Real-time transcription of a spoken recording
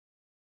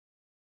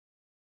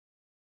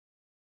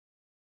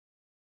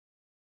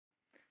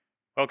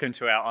Welcome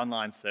to our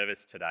online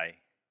service today.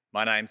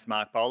 My name's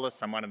Mark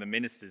Bolas. I'm one of the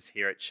ministers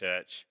here at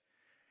church.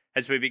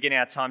 As we begin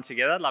our time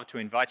together, I'd love to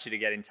invite you to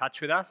get in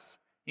touch with us.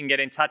 You can get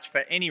in touch for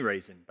any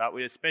reason, but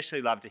we'd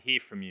especially love to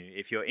hear from you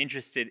if you're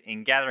interested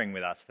in gathering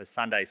with us for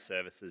Sunday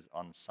services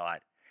on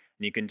site.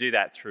 And you can do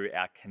that through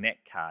our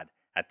Connect card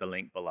at the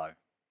link below.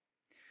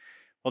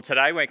 Well,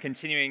 today we're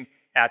continuing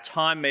our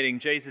time meeting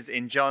Jesus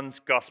in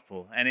John's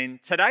Gospel. And in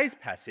today's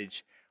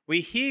passage,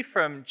 we hear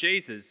from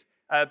Jesus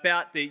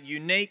about the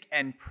unique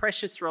and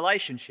precious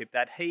relationship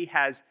that he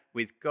has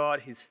with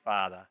God his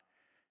Father.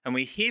 And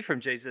we hear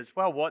from Jesus as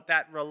well what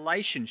their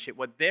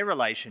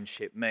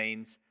relationship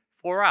means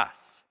for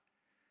us.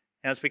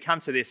 Now, as we come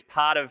to this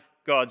part of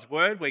God's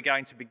word, we're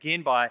going to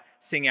begin by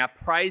singing our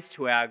praise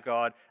to our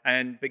God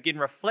and begin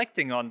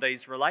reflecting on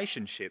these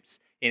relationships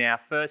in our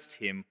first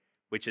hymn,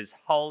 which is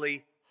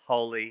Holy,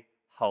 Holy,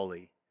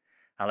 Holy.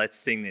 Now let's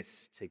sing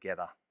this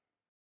together.